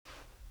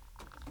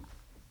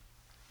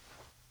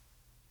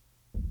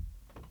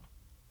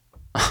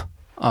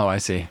Oh, I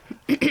see.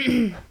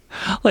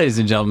 Ladies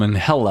and gentlemen,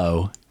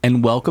 hello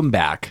and welcome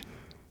back.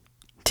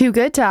 To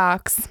Good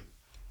Talks.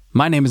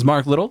 My name is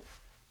Mark Little.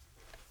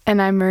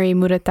 And I'm Marie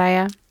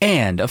Murataya.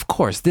 And, of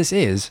course, this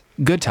is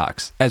Good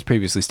Talks, as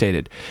previously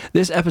stated.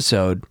 This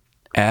episode,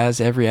 as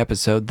every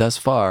episode thus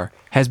far,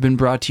 has been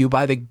brought to you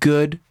by the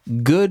good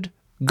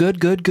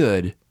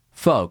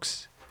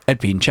folks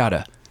at Bean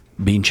Chata.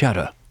 Bean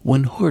Chata,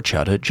 when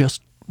horchata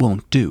just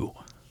won't do.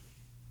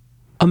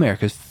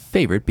 America's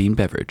favorite bean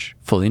beverage,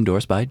 fully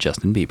endorsed by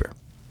Justin Bieber.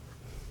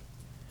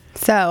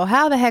 So,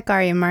 how the heck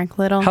are you, Mark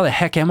Little? How the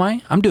heck am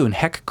I? I'm doing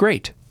heck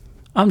great.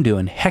 I'm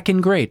doing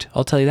heckin' great.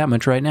 I'll tell you that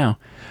much right now.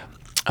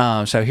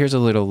 So here's a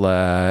little,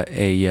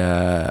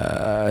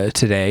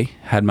 today,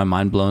 had my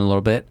mind blown a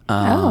little bit.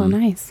 Oh,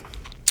 nice.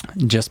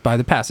 Just by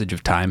the passage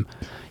of time,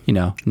 you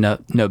know,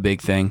 no big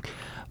thing.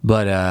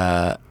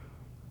 But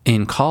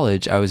in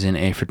college, I was in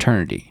a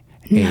fraternity.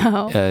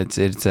 No.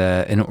 It's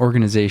an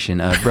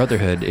organization, a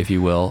brotherhood, if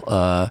you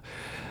will,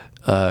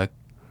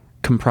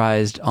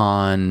 comprised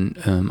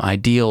on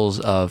ideals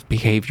of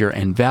behavior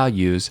and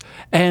values,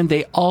 and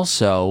they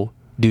also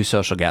do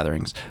social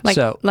gatherings.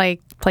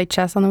 Like play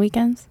chess on the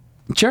weekends?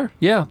 Sure,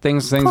 yeah,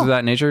 things Cool. of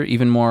that nature.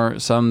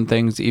 Some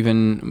things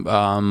even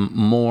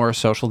more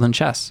social than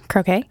chess.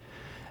 Croquet?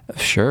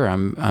 Sure,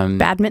 I'm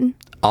Badminton?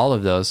 all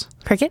of those.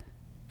 Cricket?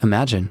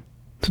 Imagine,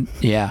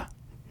 yeah,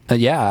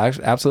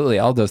 absolutely,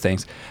 all of those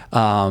things.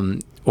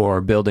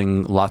 Or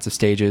building lots of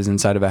stages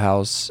inside of a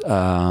house,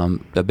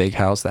 a big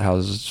house that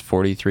houses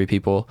 43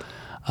 people,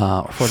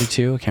 or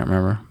 42, I can't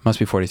remember. Must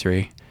be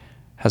 43.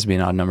 Has to be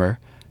an odd number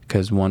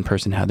because one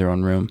person had their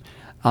own room.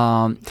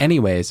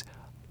 Anyways,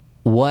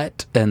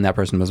 and that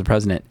person was the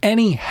president.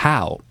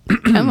 Anyhow.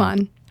 Come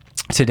on.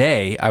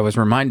 Today, I was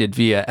reminded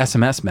via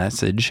SMS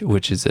message,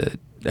 which is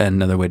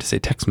another way to say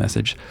text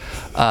message,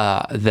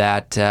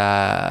 that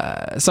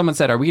someone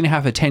said, "Are we going to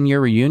have a 10-year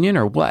reunion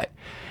or what?"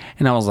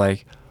 And I was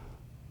like,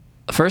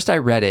 first I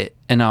read it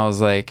and I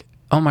was like,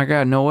 "Oh my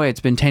God, no way! It's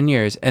been 10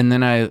 years." And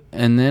then I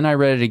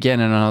read it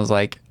again and I was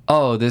like,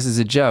 "Oh, this is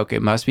a joke.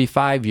 It must be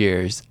 5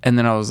 years." And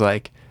then I was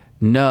like,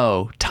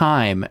 "No,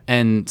 time."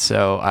 And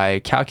so I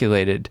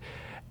calculated,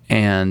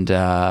 and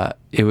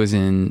it was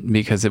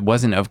because it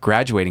wasn't of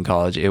graduating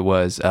college. It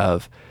was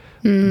of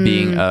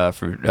being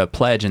a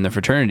pledge in the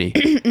fraternity.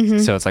 Mm-hmm.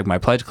 So it's like my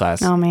pledge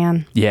class. Oh,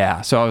 man.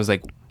 Yeah. So I was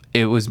like,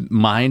 it was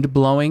mind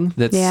blowing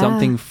that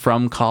something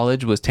from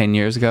college was 10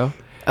 years ago.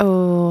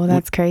 Oh,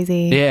 that's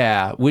crazy.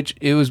 Yeah, which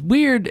it was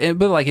weird,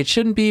 but like it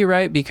shouldn't be,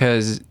 right?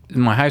 Because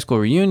my high school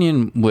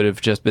reunion would have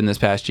just been this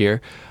past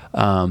year.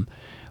 And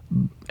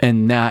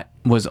that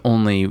was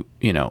only,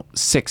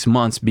 6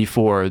 months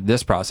before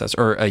this process,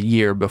 or a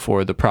year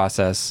before the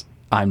process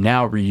I'm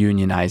now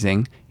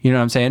reunionizing. You know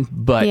what I'm saying?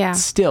 But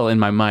still in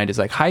my mind, it's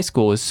like high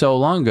school is so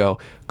long ago.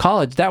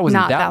 College, that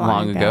wasn't that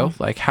long ago.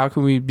 Like, how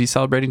can we be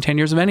celebrating 10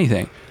 years of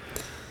anything?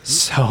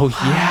 So,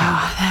 yeah.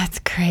 Oh, that's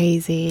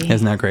crazy.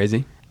 Isn't that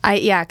crazy?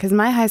 Because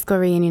my high school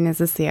reunion is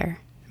this year,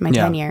 my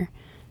 10 year,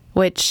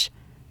 which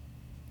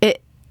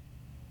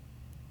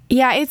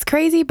it's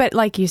crazy, but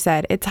like you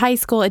said, it's high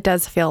school. It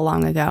does feel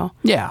long ago.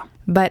 Yeah.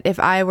 But if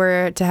I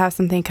were to have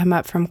something come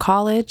up from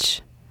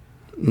college,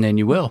 then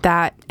you will.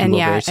 I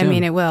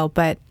mean, it will,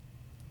 but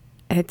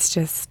it's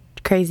just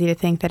crazy to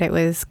think that it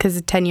was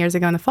because 10 years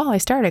ago in the fall, I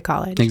started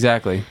college.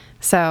 Exactly.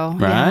 So,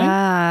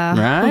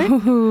 Right?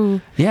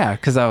 Yeah,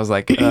 because I was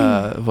like,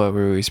 what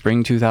were we,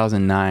 spring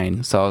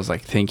 2009. So I was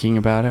like thinking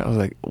about it. I was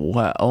like,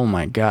 what? Oh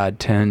my God,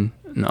 10.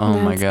 Oh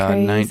my God,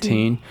 crazy.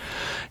 19.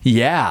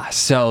 Yeah,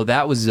 so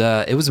that was,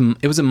 it was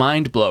a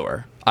mind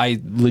blower.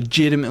 I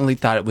legitimately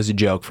thought it was a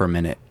joke for a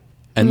minute.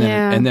 And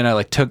then I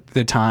like took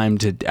the time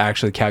to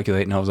actually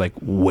calculate, and I was like,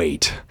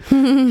 wait,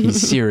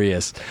 he's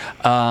serious.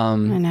 I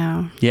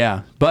know.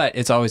 Yeah, but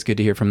it's always good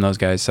to hear from those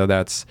guys. So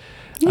that's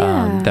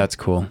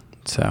cool.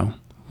 So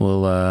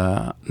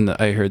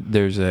I heard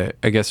there's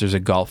a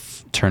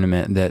golf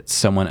tournament that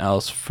someone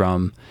else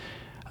from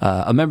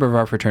a member of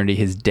our fraternity,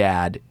 his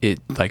dad,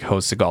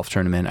 hosts a golf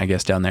tournament, I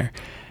guess, down there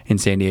in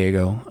San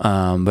Diego.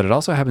 But it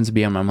also happens to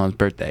be on my mom's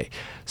birthday.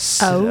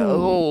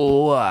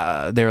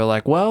 So they were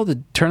like, well,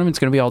 the tournament's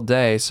going to be all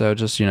day. So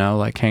just, hang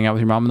out with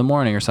your mom in the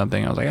morning or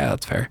something. I was like, yeah,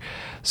 that's fair.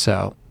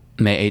 So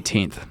May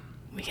 18th.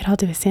 We could all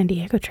do a San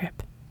Diego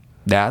trip.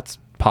 That's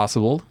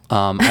possible.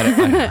 And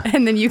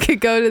then you could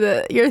go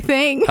to your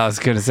thing. I was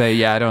going to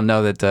say, I don't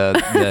know that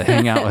the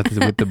hang out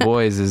with the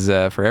boys is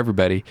for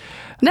everybody.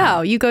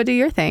 No, you go do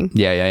your thing.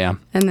 Yeah.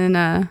 And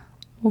then,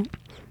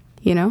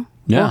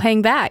 we'll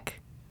hang back.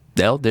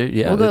 We'll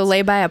go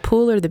lay by a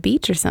pool or the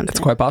beach or something. It's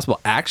quite possible.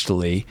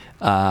 Actually,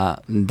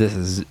 this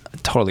is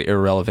totally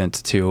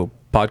irrelevant to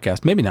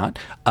podcast. Maybe not.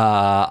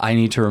 I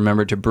need to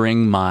remember to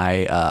bring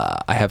my,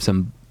 I have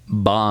some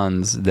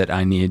bonds that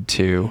I need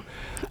to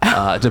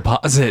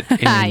deposit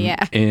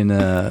in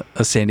a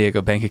San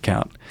Diego bank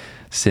account,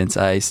 since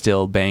I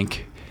still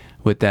bank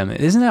with them.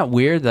 Isn't that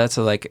weird? That's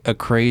a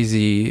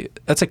crazy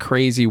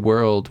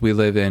world we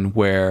live in,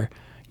 where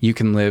you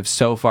can live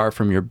so far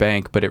from your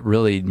bank, but it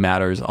really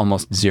matters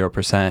almost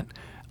 0%,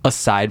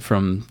 aside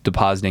from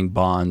depositing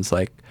bonds.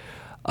 Like,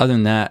 other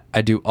than that,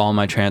 I do all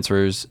my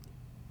transfers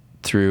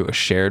through a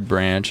shared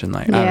branch and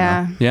like, I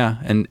Yeah. don't know. Yeah.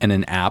 And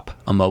an app,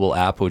 a mobile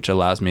app, which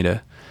allows me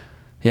to,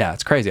 yeah,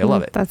 it's crazy. I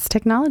love it. That's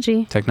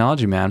technology.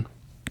 Technology, man.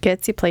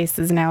 Gets you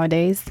places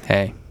nowadays.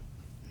 Hey,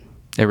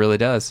 it really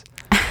does.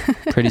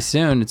 Pretty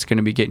soon it's going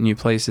to be getting you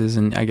places,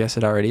 and I guess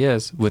it already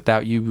is,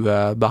 without you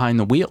behind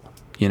the wheel,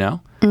 you know?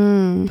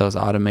 Those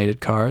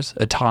automated cars,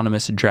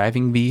 autonomous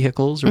driving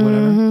vehicles or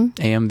whatever,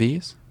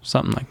 AMVs,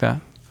 something like that.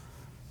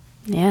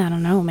 Yeah, I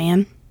don't know,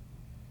 man.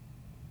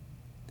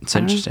 It's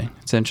interesting.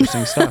 It's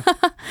interesting stuff.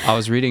 I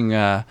was reading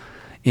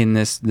in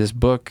this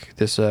book,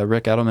 this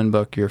Rick Edelman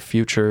book, Your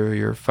Future,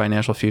 Your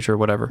Financial Future,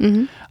 whatever.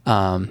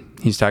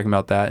 He's talking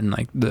about that, and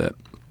like the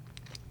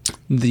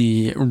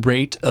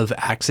rate of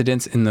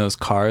accidents in those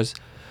cars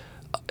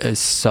is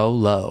so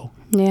low.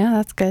 Yeah,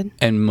 that's good.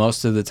 And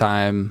most of the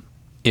time,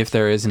 if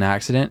there is an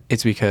accident,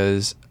 it's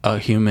because a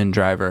human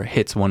driver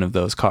hits one of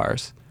those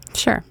cars.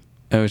 Sure.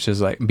 It was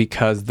just like,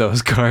 because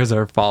those cars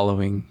are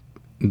following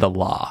the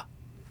law,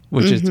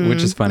 which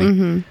is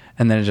funny.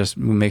 And then it just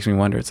makes me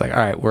wonder. It's like, all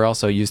right, we're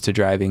also used to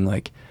driving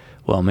like,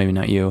 well, maybe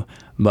not you,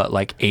 but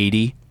like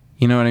 80.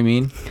 You know what I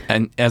mean?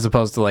 And as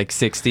opposed to like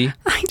 60.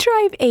 I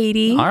drive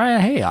 80. All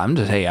right,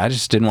 I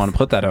just didn't want to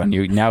put that on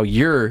you. Now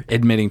you're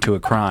admitting to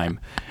a crime.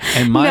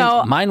 And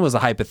mine was a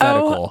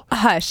hypothetical. Oh,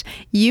 hush.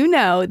 You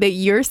know that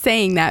you're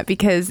saying that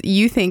because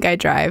you think I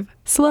drive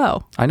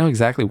slow. I know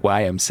exactly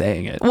why I'm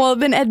saying it. Well,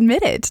 then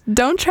admit it.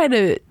 Don't try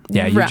to...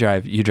 Yeah,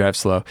 you drive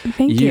slow.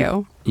 Thank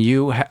you.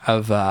 You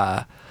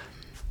have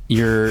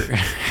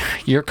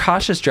your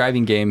cautious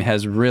driving game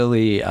has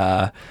really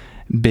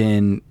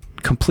been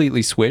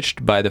completely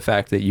switched by the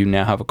fact that you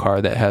now have a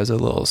car that has a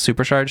little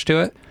supercharge to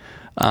it.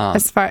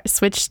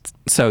 Switched.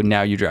 So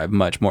now you drive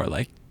much more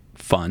like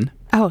fun.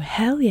 Oh,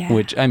 hell yeah.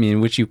 Which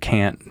you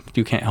can't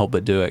help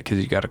but do it because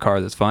you got a car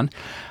that's fun.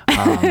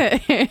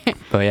 But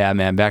yeah,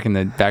 man, back in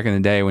the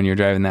day when you're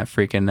driving that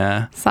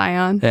freaking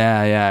Scion.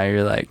 yeah,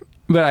 you're like,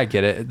 but I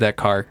get it. That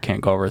car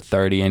can't go over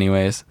 30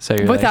 anyways. So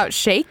you're without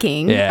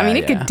shaking. Yeah, I mean,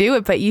 it could do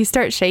it, but you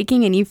start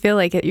shaking and you feel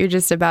like you're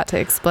just about to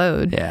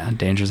explode. Yeah,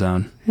 danger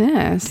zone.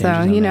 Yeah, so,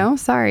 Danger zone,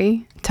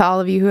 sorry to all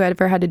of you who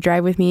ever had to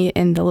drive with me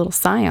in the little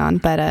Scion,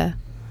 but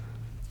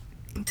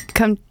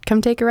come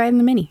take a ride in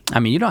the Mini. I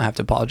mean, you don't have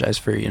to apologize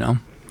for, your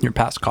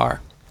past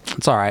car.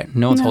 It's all right.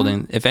 No one's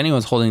holding, if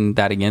anyone's holding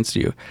that against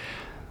you,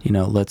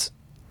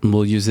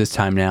 we'll use this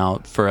time now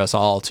for us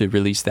all to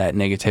release that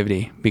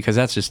negativity, because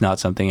that's just not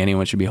something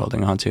anyone should be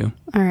holding on to.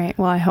 All right.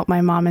 Well, I hope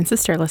my mom and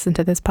sister listen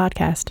to this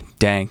podcast.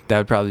 Dang, that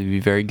would probably be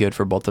very good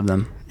for both of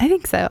them. I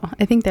think so.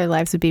 I think their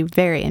lives would be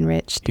very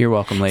enriched. You're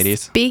welcome,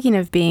 ladies. Speaking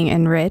of being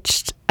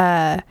enriched,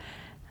 the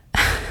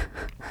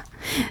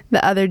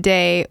other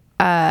day,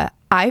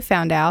 I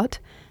found out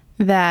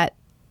that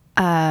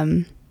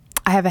I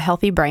have a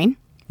healthy brain.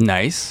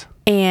 Nice.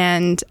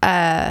 And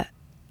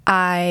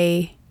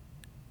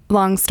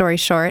long story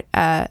short,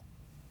 my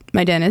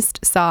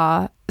dentist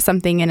saw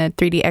something in a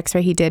 3D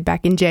x-ray he did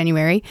back in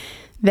January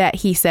that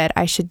he said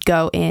I should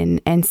go in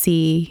and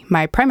see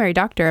my primary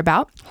doctor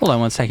about. Hold on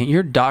one second.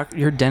 Your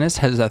dentist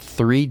has a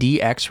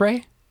 3D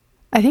x-ray?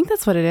 I think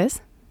that's what it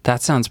is.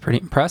 That sounds pretty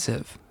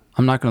impressive.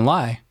 I'm not going to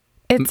lie.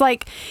 It's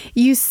like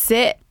you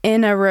sit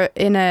in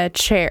a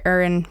chair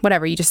or in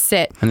whatever, you just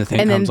sit, and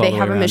then they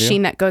have a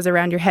machine that goes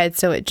around your head,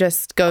 so it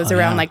just goes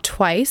around like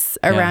twice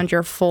around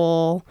your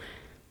full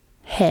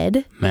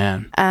head.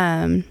 Man.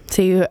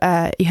 So you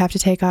have to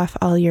take off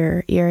all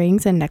your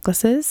earrings and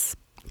necklaces.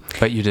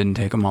 But you didn't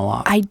take them all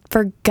off. I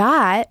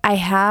forgot I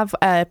have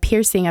a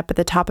piercing up at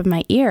the top of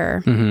my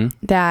ear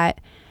that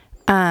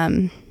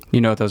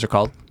you know what those are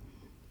called?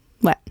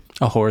 What?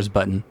 A whore's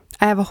button.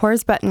 I have a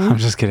whore's button. I'm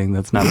just kidding.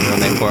 That's not a real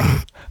name for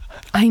it.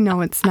 I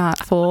know it's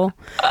not, fool.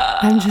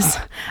 I'm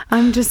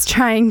just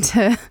trying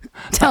to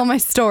tell my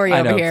story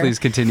over here. Please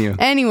continue.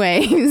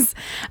 Anyways,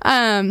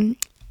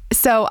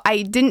 so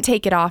I didn't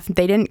take it off.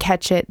 They didn't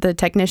catch it. The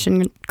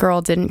technician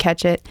girl didn't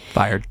catch it.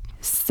 Fired.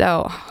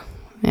 So,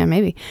 yeah,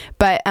 maybe.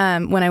 But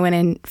when I went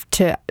in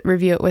to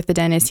review it with the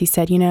dentist, he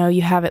said,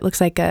 you have, it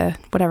looks like a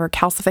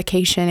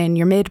calcification in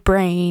your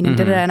midbrain. And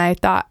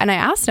and I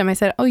asked him, I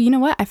said, oh, you know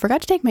what? I forgot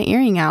to take my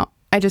earring out.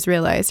 I just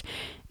realized.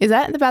 Is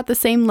that about the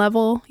same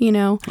level,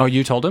 Oh,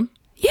 you told him?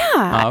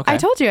 Yeah. Oh, okay.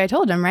 I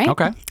told him, right?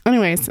 Okay.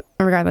 Anyways,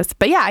 regardless.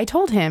 But yeah, I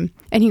told him.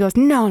 And he goes,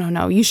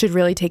 no, you should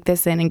really take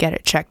this in and get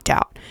it checked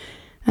out.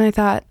 And I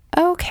thought,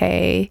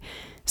 okay.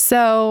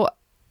 So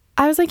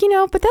I was like,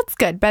 but that's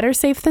good. Better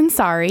safe than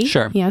sorry.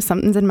 Sure.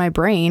 Something's in my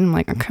brain. I'm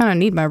like, I kind of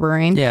need my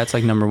brain. Yeah, it's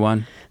like number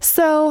one.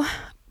 So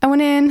I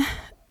went in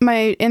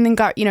and then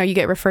got, you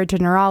get referred to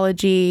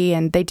neurology,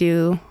 and they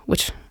do,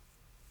 which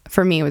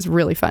for me, it was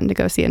really fun to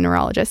go see a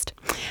neurologist.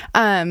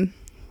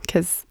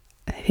 Because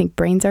I think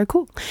brains are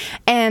cool.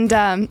 And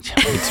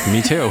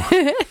me too.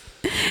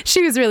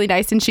 She was really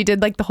nice, and she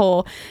did like the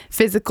whole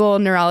physical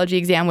neurology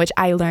exam, which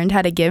I learned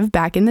how to give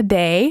back in the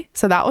day.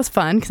 So that was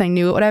fun because I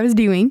knew what I was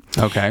doing.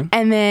 Okay.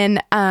 And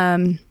then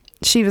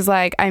she was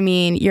like,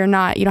 you don't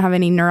have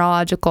any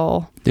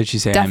neurological Did she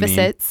say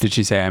deficits. Did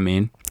she say I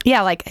mean?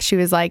 Yeah, like she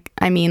was like,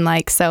 I mean,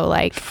 like, so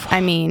like,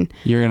 I mean,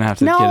 You're going to have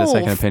to No. get a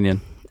second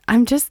opinion.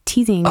 I'm just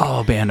teasing.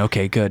 Oh, man.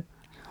 Okay, good.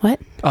 What?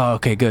 Oh,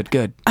 okay, good.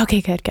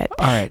 Okay, good.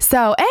 All right.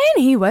 So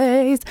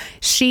anyways,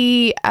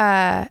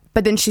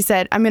 but then she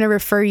said, I'm going to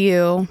refer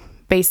you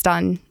based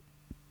on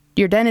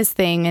your dentist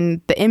thing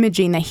and the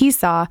imaging that he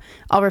saw.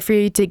 I'll refer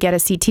you to get a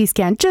CT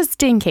scan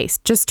just in case,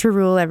 just to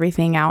rule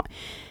everything out.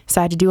 So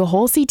I had to do a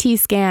whole CT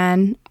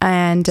scan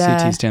and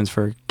CT stands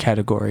for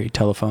category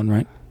telephone,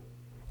 right?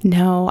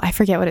 no, I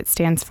forget what it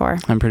stands for.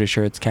 I'm pretty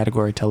sure it's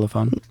category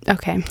telephone.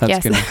 Okay. That's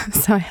yes. good.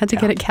 So I had to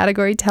get a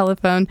category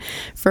telephone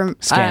from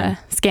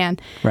scan.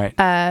 Right.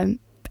 And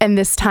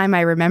this time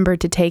I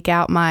remembered to take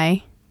out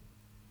my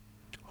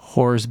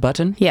Horse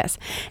button. yes.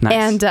 Nice.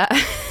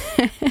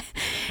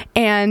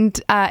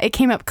 And it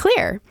came up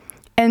clear.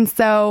 And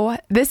so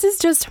this is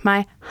just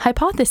my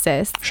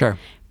hypothesis, Sure.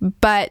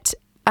 but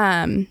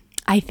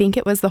I think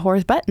it was the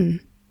horse button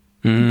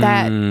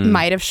that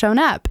might have shown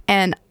up.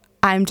 And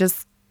I'm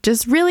just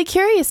really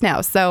curious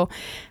now. So,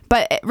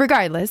 but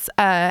regardless,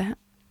 I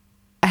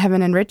have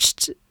an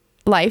enriched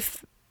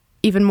life,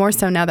 even more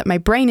so now that my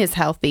brain is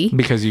healthy.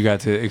 Because you got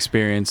to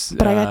experience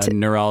But I got to-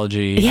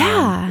 neurology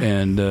Yeah.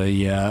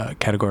 and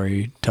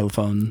category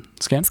telephone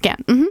scan.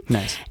 hmm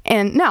Nice.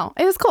 And no,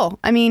 it was cool.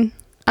 I mean,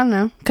 I don't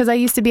know, because I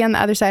used to be on the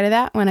other side of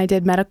that when I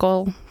did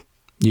medical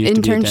You used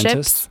to be a internships.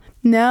 dentist?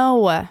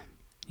 No,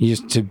 You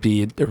used to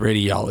be a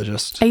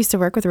radiologist. I used to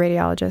work with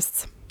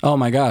radiologists. Oh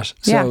my gosh.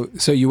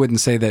 So you wouldn't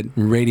say that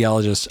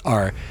radiologists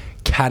are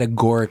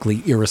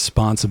categorically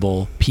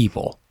irresponsible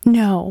people.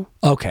 No,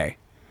 Okay.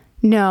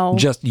 no.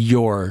 Just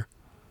your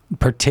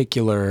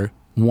particular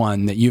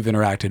one that you've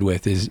interacted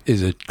with is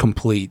a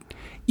complete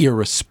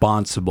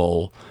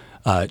irresponsible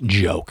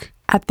joke.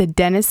 At the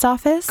dentist's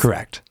office?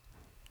 Correct.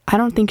 I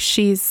don't think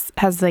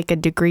has like a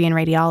degree in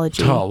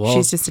radiology. Oh, well,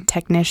 she's just a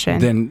technician.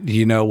 Then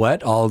you know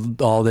what? All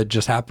that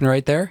just happened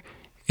right there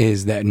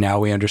is that now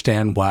we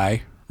understand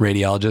why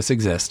radiologists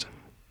exist,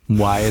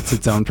 why it's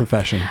its own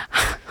profession.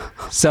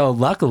 So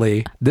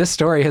luckily, this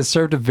story has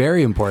served a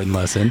very important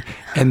lesson,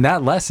 and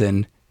that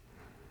lesson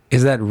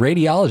is that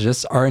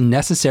radiologists are a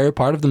necessary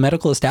part of the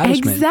medical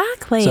establishment.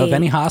 Exactly. So if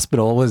any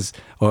hospital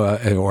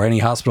or any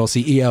hospital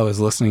CEO is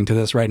listening to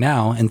this right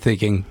now and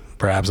thinking,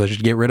 perhaps I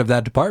should get rid of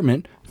that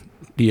department,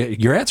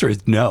 your answer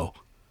is no.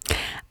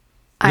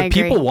 I The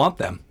agree. people want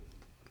them.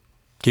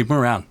 Keep them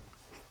around.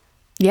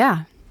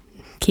 Yeah.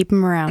 Keep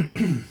them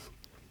around.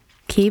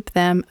 Keep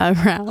them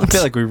around. I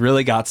feel like we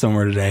really got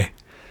somewhere today.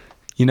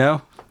 You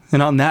know?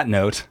 And on that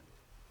note,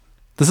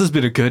 this has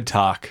been a good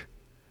talk.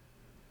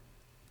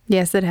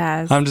 Yes, it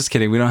has. I'm just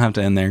kidding. We don't have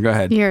to end there. Go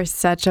ahead. You're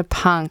such a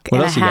punk What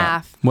and else a you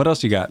half. got? What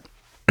else you got?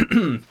 I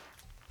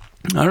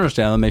don't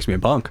understand. That makes me a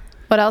punk.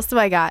 What else do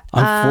I got?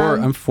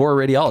 I'm for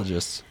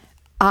radiologists.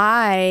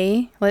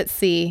 Let's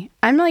see.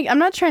 I'm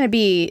not trying to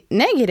be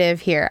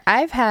negative here.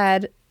 I've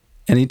had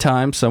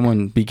Anytime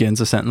someone begins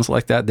a sentence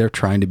like that, they're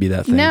trying to be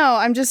that thing. no,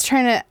 I'm just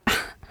trying to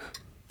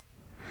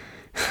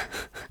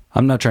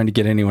I'm not trying to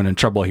get anyone in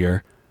trouble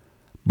here,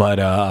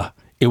 but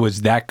it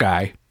was that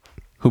guy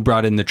who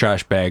brought in the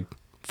trash bag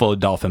full of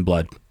dolphin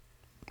blood,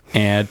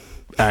 and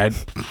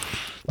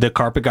the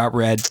carpet got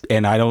red.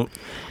 And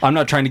I'm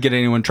not trying to get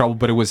anyone in trouble,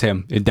 but it was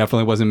him. It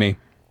definitely wasn't me.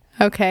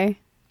 Okay.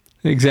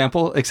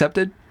 Example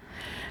accepted.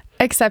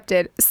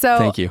 Accepted. So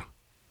Thank you.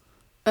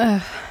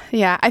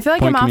 yeah, I feel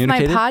like Point I'm off my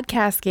communicated?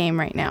 podcast game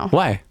right now.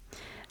 Why?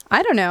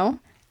 I don't know.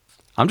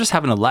 I'm just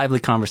having a lively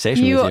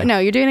conversation with you. No,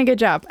 you're doing a good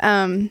job.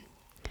 I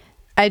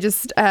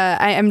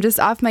am just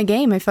off my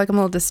game. I feel like I'm a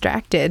little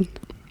distracted.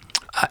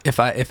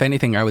 If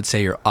anything, I would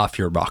say you're off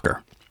your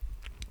rocker.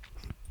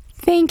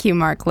 Thank you,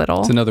 Mark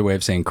Little. It's another way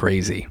of saying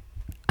crazy.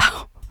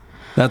 Oh.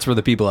 That's for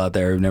the people out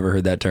there who've never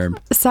heard that term.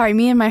 Sorry,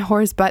 me and my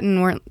horse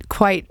button weren't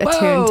quite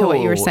attuned to what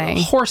you were saying.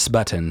 Horse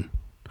button.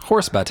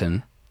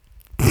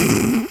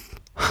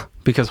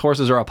 Because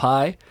horses are up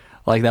high,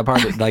 like that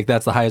part, like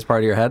that's the highest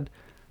part of your head.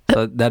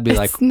 So that'd be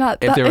like It's not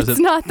if there was it's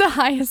not the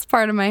highest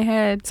part of my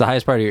head. it's the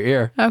highest part of your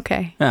ear.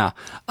 Okay. Yeah.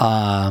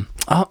 Oh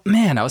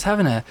man, I was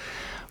having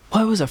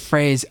what was a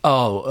phrase?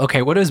 Oh,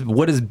 okay. What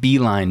does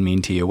beeline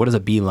mean to you? What is a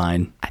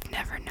beeline? I've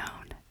never known.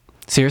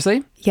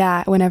 Seriously?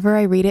 Yeah, whenever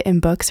I read it in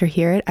books or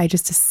hear it, I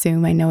just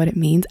assume I know what it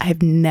means.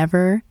 I've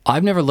never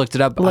looked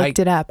it up.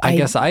 I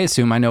guess I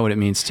assume I know what it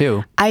means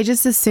too. I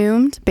just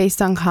assumed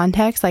based on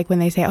context, like when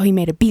they say, oh, he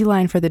made a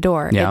beeline for the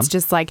door. Yeah. It's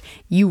just like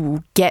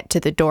you get to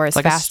the door as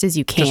Like fast as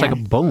you can. Just like a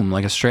boom,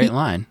 like a straight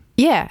line,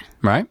 yeah.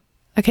 right?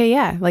 Okay,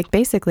 yeah, like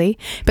basically.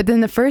 But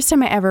then the first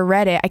time I ever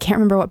read it, I can't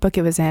remember what book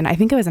it was in. I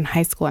think it was in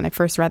high school and I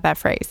first read that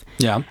phrase.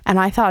 Yeah. And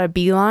I thought a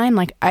beeline,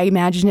 like I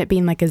imagined it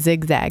being like a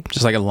zigzag.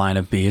 Just like a line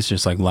of bees,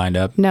 just like lined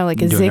up. No,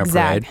 like a doing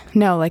zigzag. parade.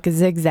 No, like a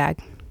zigzag.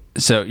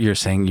 So you're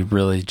saying you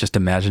really just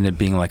imagine it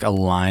being like a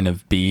line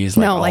of bees?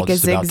 Like No, all like a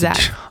just about to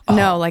zigzag.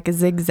 No, like a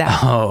zigzag.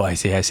 Oh, I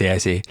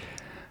see.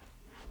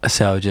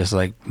 So just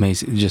like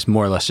just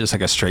more or less just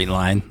like a straight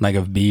line, like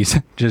of bees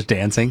just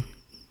dancing.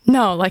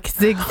 No, like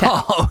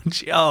zigzag.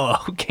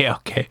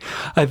 Okay.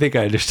 I think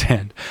I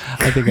understand.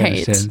 I Great.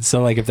 understand.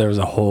 So, like, if there was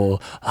a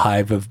whole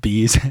hive of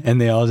bees and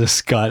they all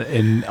just got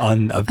in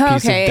on a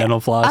piece of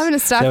dental floss, I'm going to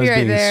stop that was you right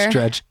being there.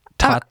 stretched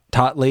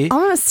tautly. I'm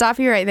going to stop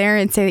you right there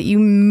and say that you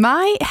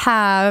might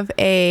have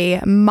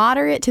a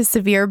moderate to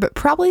severe, but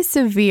probably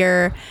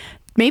severe,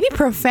 maybe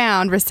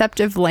profound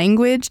receptive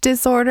language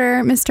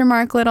disorder, Mr.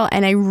 Mark Little.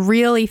 And I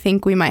really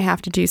think we might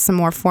have to do some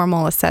more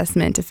formal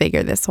assessment to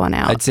figure this one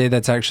out. I'd say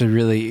that's actually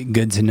really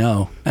good to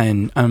know.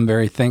 And I'm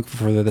very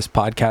thankful for this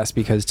podcast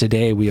because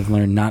today we have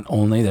learned not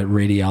only that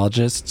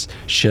radiologists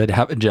should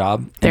have a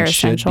job They're and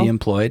should essential. be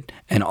employed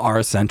and are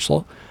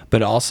essential,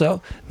 but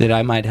also that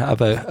I might have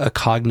a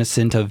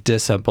cognizant of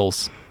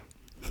disciples.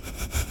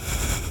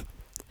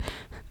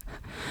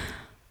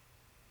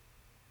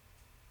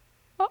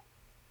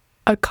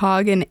 A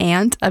cog and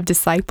ant of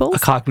disciples? A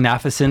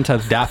cognizant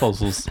of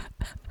dapples.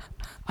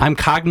 I'm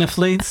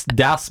cognitively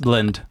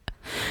disciplined.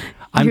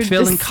 I'm You're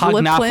feeling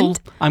disciplined?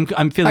 cognaffled. I'm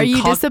feeling Are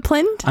you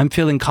disciplined? I'm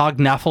feeling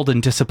cognaffled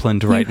and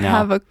disciplined right you now.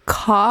 have a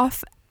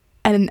cough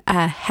and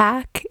a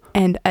hack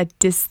and a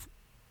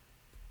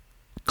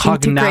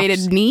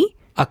disintegrated knee?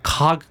 A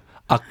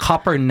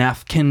copper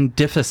napkin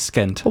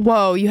deficient.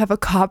 Whoa, you have a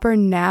copper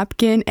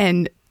napkin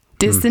and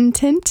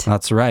dysentent?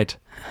 That's right.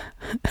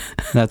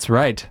 That's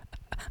right.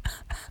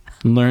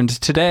 Learned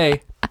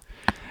today.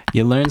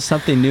 You learn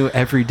something new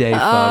every day,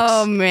 folks.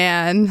 Oh,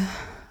 man.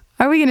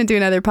 Are we going to do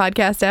another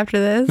podcast after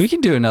this? We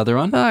can do another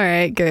one. All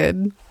right,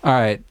 good. All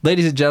right.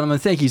 Ladies and gentlemen,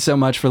 thank you so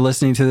much for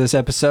listening to this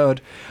episode.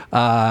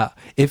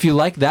 If you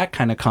like that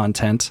kind of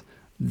content,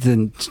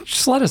 then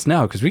just let us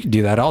know because we can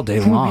do that all day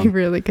long. We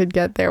really could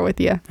get there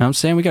with you. You know what I'm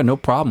saying? We got no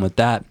problem with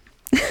that.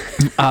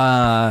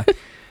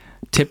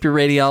 Tip your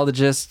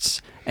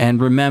radiologists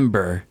and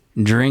remember,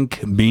 drink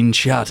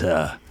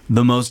beanchata,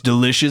 the most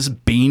delicious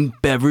bean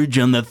beverage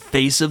on the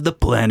face of the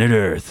planet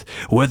Earth.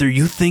 Whether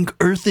you think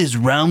Earth is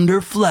round or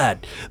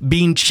flat,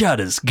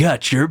 beanchata's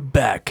got your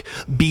back.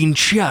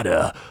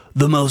 Beanchata,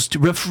 the most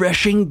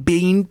refreshing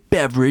bean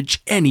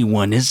beverage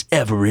anyone has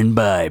ever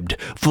imbibed.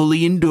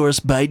 Fully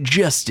endorsed by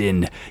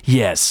Justin,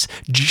 yes,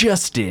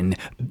 Justin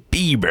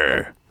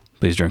Bieber.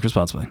 Please drink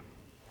responsibly.